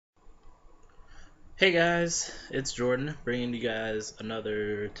Hey guys, it's Jordan bringing you guys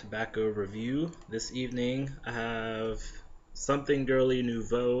another tobacco review. This evening I have something Girlie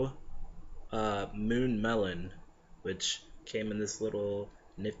Nouvear-Moon Melon, which came in this little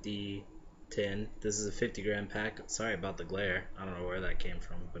nifty tin. This is a 50-gram pack. Sorry about the glare. I don't know where that came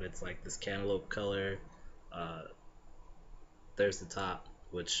from, but it's like this cantaloupe color. Uh, there's the top,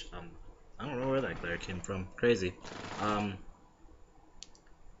 which I don't know where that glare came from. Crazy. Um,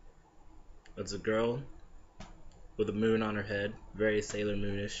 it's a girl with a moon on her head, very Sailor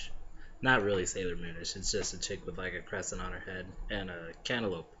Moonish. Not really Sailor Moonish, it's just a chick with like a crescent on her head and a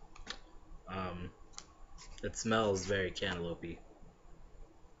cantaloupe. Um, it smells very cantaloupe-y.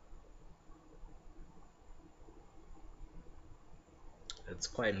 It's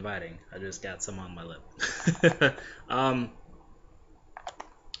quite inviting. I just got some on my lip.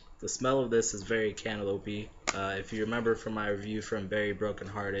 The smell of this is very cantaloupe-y. If you remember from my review from Very Broken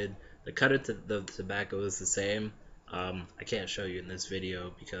Hearted, the cut of the tobacco is the same. I can't show you in this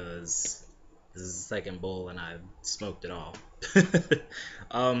video because this is the second bowl and I've smoked it all.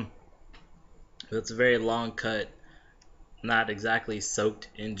 um, it's a very long cut, not exactly soaked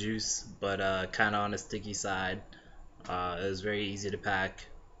in juice, but kind of on a sticky side. It was very easy to pack.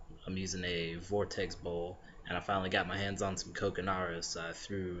 I'm using a Vortex bowl, and I finally got my hands on some Coconaras, so I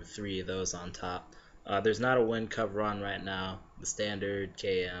threw 3 of those on top. There's not a wind cover on right now. The standard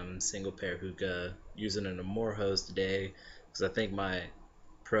KM single pair hookah, using an Amore hose today, because I think my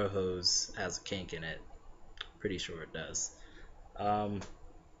Pro hose has a kink in it. Pretty sure it does. Um,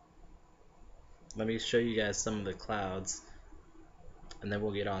 Let me show you guys some of the clouds, and then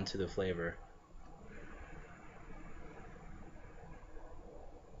we'll get on to the flavor.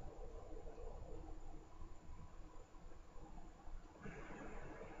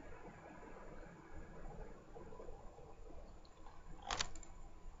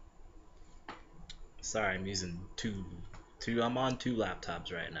 Sorry, I'm using I'm on 2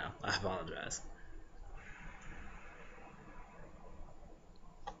 laptops right now. I apologize.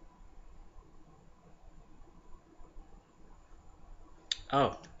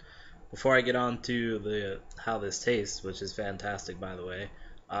 Oh, before I get on to the how this tastes, which is fantastic by the way,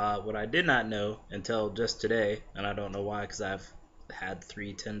 what I did not know until just today, and I don't know why because I've had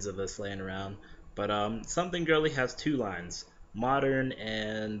 3 tins of this laying around, but something Girly has 2 lines, modern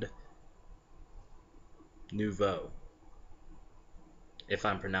and nouveau, if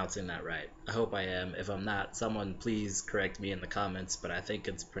I'm pronouncing that right. I hope I am. If I'm not, someone please correct me in the comments, but I think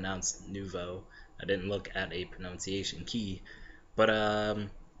it's pronounced nouveau. I didn't look at a pronunciation key, but I'm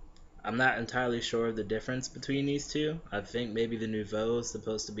not entirely sure of the difference between these two. I think maybe the Nouveau is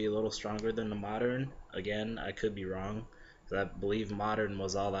supposed to be a little stronger than the Modern. Again, I could be wrong, because I believe Modern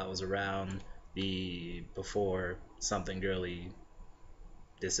was all that was around the before something Girly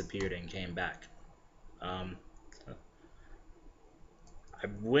disappeared and came back. Um, I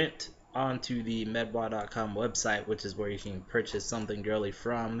went onto the medwa.com website, which is where you can purchase something Girly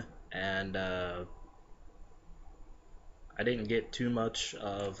from, and I didn't get too much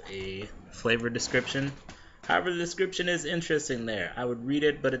of a flavor description. However, the description is interesting there. I would read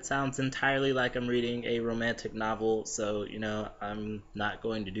it, but it sounds entirely like I'm reading a romantic novel, so, I'm not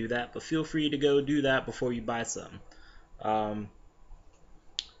going to do that, but feel free to go do that before you buy some. Um,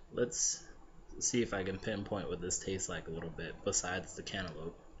 let's see if I can pinpoint what this tastes like a little bit, besides the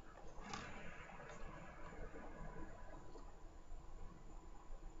cantaloupe.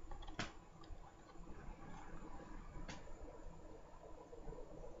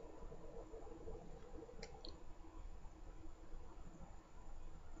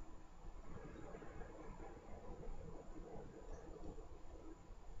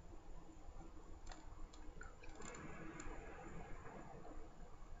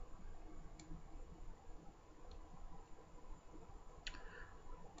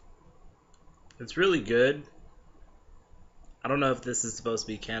 It's really good. I don't know if this is supposed to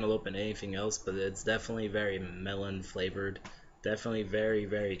be cantaloupe and anything else, but it's definitely very melon flavored. Definitely very,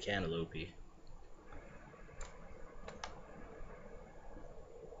 very cantaloupe-y.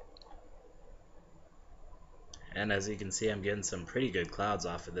 And as you can see, I'm getting some pretty good clouds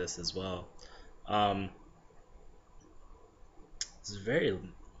off of this as well. Um, it's very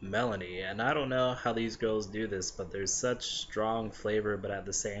melony, and I don't know how these girls do this, but there's such strong flavor, but at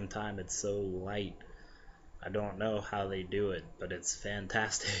the same time, it's so light. I don't know how they do it, but it's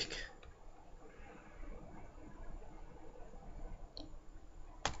fantastic.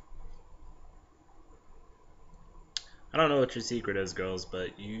 I don't know what your secret is, girls,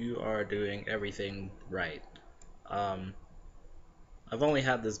 but you are doing everything right. Um, I've only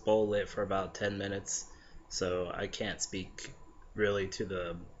had this bowl lit for about 10 minutes, so I can't speak really to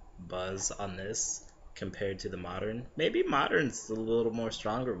the buzz on this. compared to the modern. Maybe modern's a little more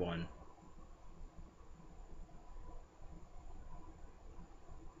stronger one.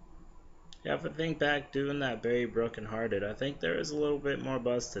 Yeah, if I think back doing that very brokenhearted, I think there is a little bit more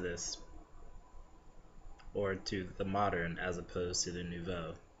buzz to this, or to the modern as opposed to the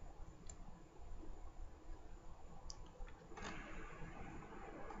nouveau.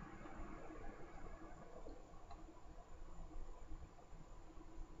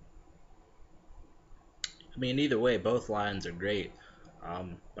 I mean, either way, both lines are great.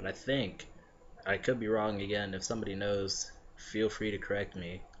 But I think I could be wrong again. If somebody knows, feel free to correct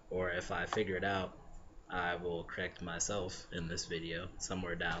me, or if I figure it out, I will correct myself in this video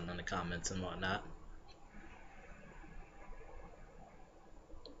somewhere down in the comments and whatnot.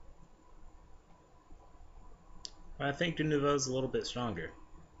 But I think the nouveau is a little bit stronger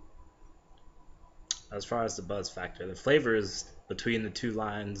as far as the buzz factor. The flavors between the two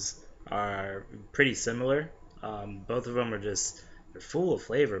lines are pretty similar. Both of them are just, they're full of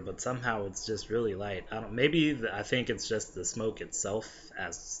flavor, but somehow it's just really light. I don't, maybe I think it's just the smoke itself,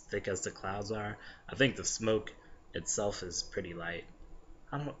 as thick as the clouds are. I think the smoke itself is pretty light.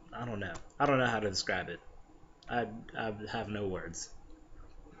 I don't know. I don't know how to describe it. I have no words.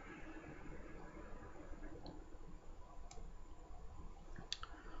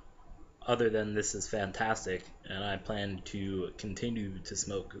 Other than this is fantastic, and I plan to continue to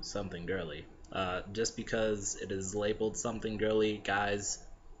smoke something girly. Just because it is labeled something girly, guys,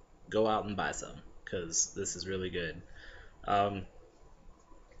 go out and buy some, because this is really good. Um,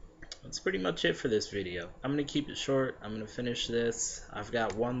 that's pretty much it for this video. I'm going to keep it short. I'm going to finish this. I've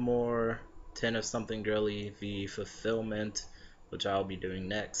got one more tin of something girly, the fulfillment, which I'll be doing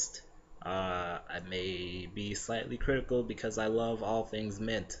next. I may be slightly critical because I love all things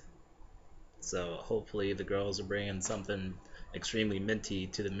mint. So hopefully the girls are bringing something extremely minty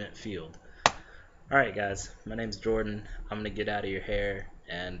to the mint field. Alright guys, my name's Jordan. I'm going to get out of your hair,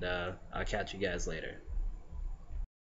 and I'll catch you guys later.